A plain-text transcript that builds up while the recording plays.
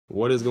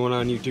What is going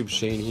on YouTube?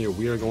 Shane here.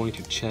 We are going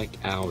to check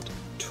out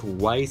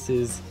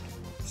Twice's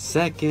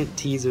second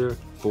teaser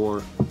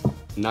for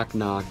Knock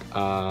Knock.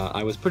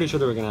 I was pretty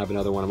sure they were going to have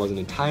another one. I wasn't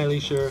entirely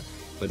sure,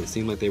 but it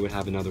seemed like they would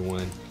have another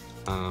one.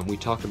 We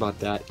talked about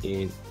that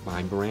in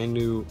my brand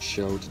new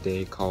show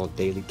today called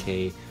Daily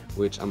K,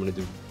 which I'm going to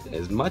do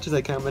as much as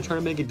I can. I'm going to try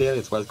to make it daily.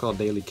 That's why it's called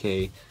Daily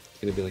K. It's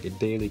going to be like a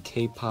daily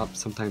K-pop,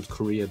 sometimes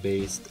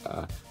Korea-based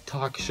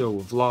talk show,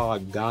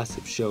 vlog,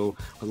 gossip show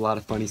with a lot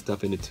of funny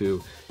stuff in it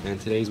too. And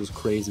today's was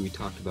crazy. We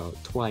talked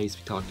about Twice,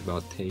 we talked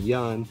about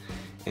Taeyeon,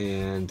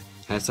 and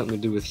has something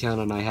to do with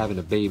Hyuna and I having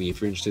a baby. If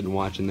you're interested in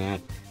watching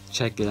that,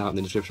 check it out in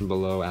the description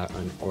below,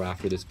 or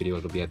after this video.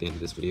 It'll be at the end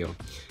of this video.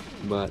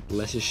 But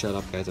let's just shut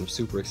up, guys. I'm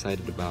super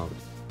excited about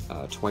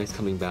Twice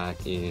coming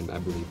back in, I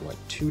believe, what,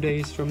 2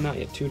 days from now?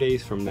 Yeah, 2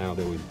 days from now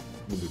they will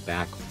be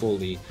back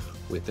fully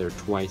with their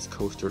Twice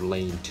Coaster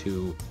Lane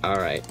 2.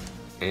 Alright,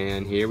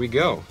 and here we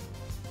go.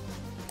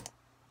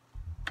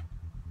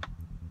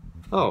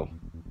 Oh.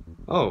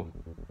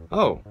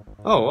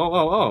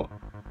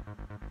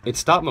 It's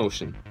stop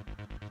motion.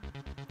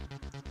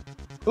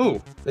 Ooh,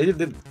 they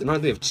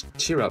have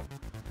cheer up.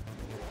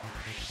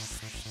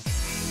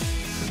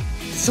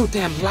 It's so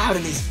damn loud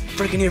in these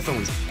freaking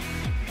earphones.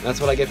 That's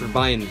what I get for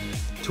buying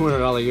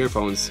 $200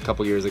 earphones a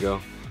couple years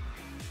ago.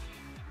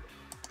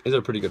 These are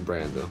a pretty good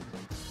brand though.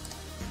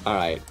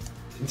 Alright,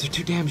 they're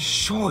too damn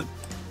short.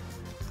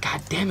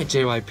 God damn it,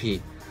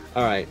 JYP.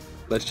 Alright,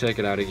 let's check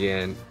it out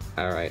again.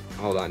 Alright,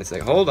 hold on a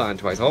second. Hold on,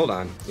 Twice, hold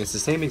on. It's the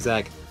same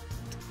exact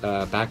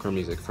background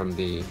music from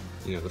the,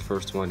 the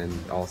first one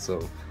and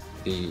also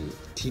the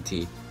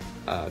TT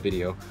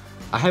video.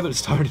 I haven't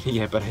started it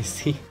yet, but I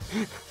see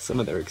some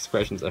of their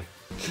expressions are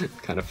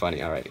kind of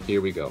funny. Alright, here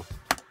we go.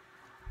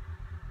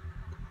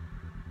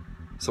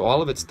 So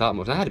all of it's stop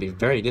motion. That had to be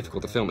very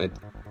difficult to film it.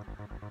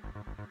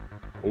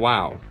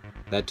 Wow.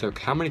 That took,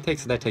 how many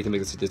takes did that take to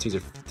make this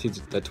teaser,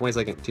 the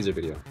 20-second teaser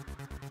video?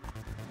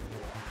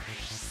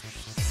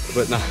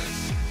 But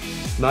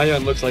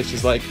Nayeon looks like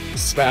she's like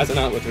spazzing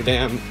out with her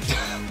damn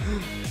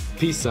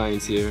peace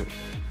signs here.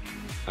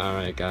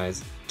 Alright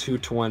guys,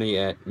 2:20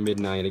 at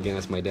midnight. Again,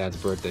 that's my dad's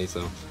birthday,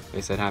 so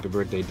I said happy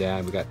birthday,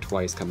 Dad. We got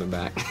Twice coming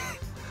back.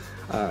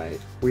 Alright,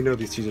 we know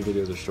these teaser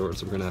videos are short,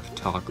 so we're gonna have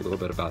to talk a little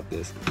bit about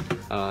this.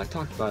 I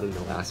talked about it in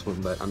the last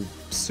one, but I'm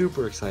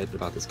super excited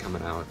about this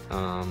coming out.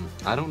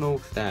 I don't know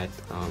if that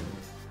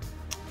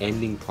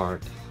ending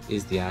part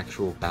is the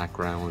actual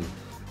background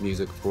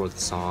music for the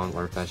song,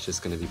 or if that's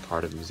just going to be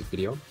part of the music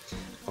video,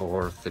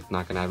 or if it's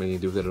not going to have anything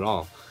to do with it at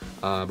all.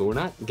 But we're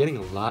not getting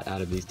a lot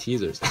out of these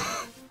teasers.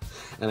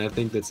 And I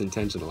think that's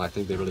intentional. I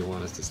think they really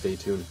want us to stay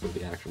tuned for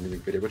the actual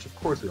music video, which of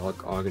course we all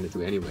are going to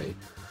do anyway.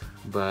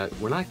 But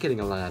we're not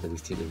getting a lot out of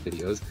these teaser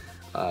videos.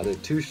 They're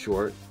too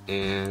short,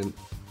 and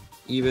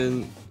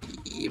even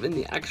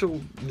the actual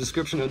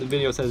description of the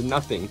video says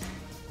nothing.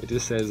 It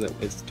just says that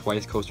it's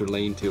Twice Coaster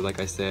Lane 2, like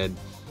I said.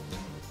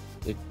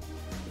 It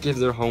gives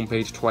their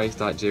homepage,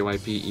 twice.jype.com.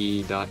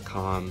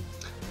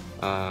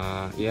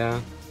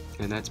 Yeah,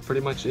 and that's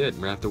pretty much it.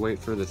 We have to wait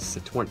for the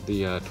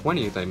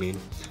 20th, I mean.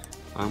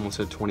 I almost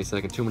said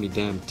 22nd. Too many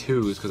damn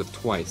twos because of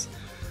Twice.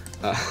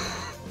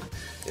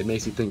 It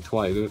makes you think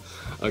twice.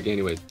 Okay,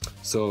 anyway,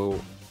 so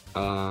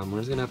we're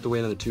just gonna have to wait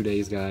another 2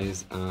 days,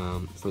 guys,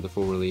 for the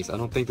full release. I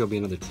don't think there'll be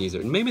another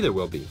teaser. Maybe there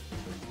will be.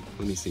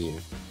 Let me see here.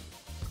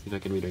 See if I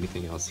can read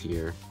anything else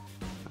here.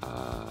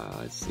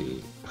 Let's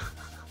see.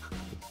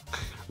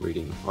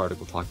 Reading an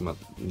article talking about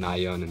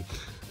Nayeon, and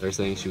they're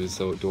saying she was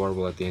so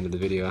adorable at the end of the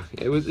video.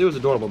 It was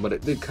adorable, but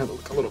it did kind of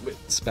look a little bit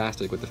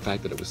spastic with the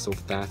fact that it was so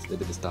fast they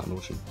did the stop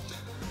motion.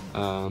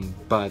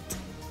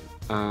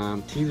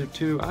 Teaser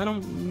 2, I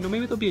don't know,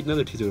 maybe there'll be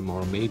another teaser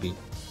tomorrow, maybe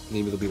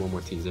there'll be one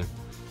more teaser.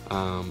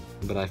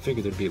 But I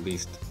figured there'd be at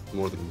least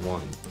more than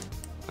one.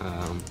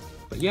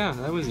 But yeah,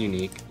 that was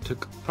unique.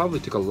 Probably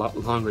took a lot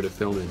longer to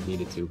film than it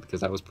needed to,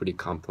 because that was pretty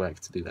complex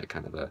to do that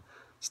kind of a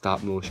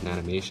stop motion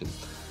animation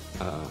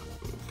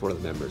for the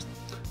members.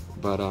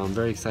 But I'm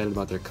very excited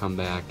about their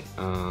comeback.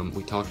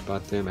 We talked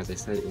about them, as I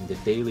said, in the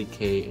Daily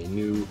K, a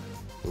new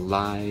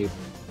live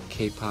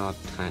K-pop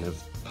kind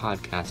of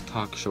podcast,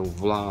 talk show,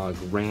 vlog,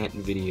 rant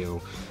video,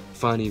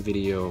 funny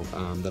video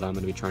that I'm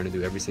going to be trying to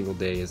do every single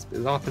day as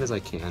often as I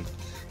can.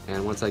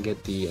 And once I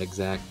get the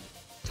exact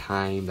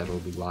time that it'll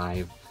be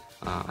live,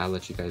 I'll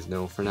let you guys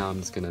know. For now, I'm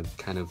just going to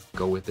kind of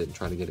go with it and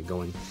try to get it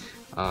going.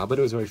 But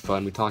it was very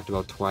fun. We talked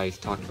about Twice,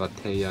 talked about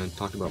Taeyeon,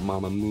 talked about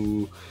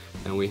Mamamoo,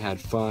 and we had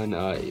fun.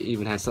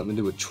 Even had something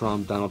to do with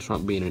Trump, Donald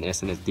Trump being an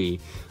SNSD.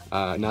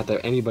 Not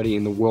that anybody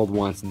in the world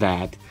wants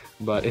that,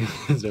 but it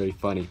was very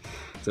funny.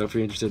 So if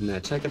you're interested in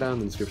that, check it out in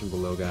the description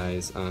below,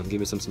 guys.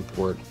 Give us some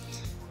support.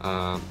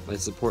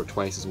 Let's support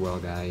Twice as well,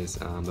 guys.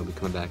 They'll be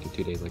coming back in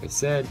 2 days, like I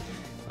said.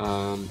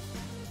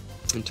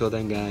 Until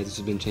then, guys, this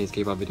has been Shane's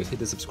K-pop videos. Hit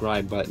the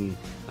subscribe button.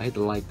 Hit the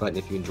like button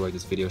if you enjoyed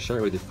this video. Share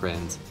it with your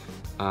friends.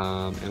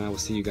 And I will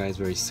see you guys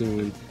very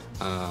soon.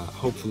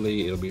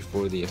 Hopefully it'll be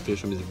for the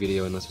official music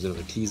video, unless there's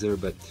another teaser.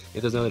 But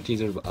if there's another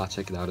teaser, I'll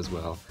check it out as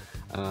well.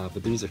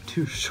 But these are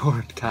too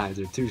short, guys.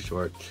 They're too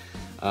short.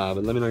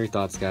 But let me know your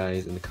thoughts,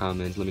 guys, in the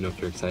comments. Let me know if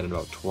you're excited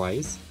about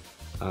Twice.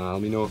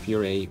 Let me know if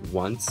you're a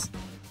Once.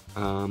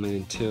 And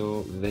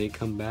until they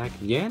come back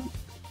again,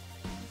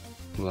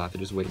 we'll have to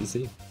just wait and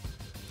see.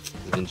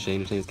 This has been Shane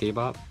with Shane's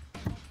K-Pop,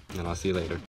 and I'll see you later.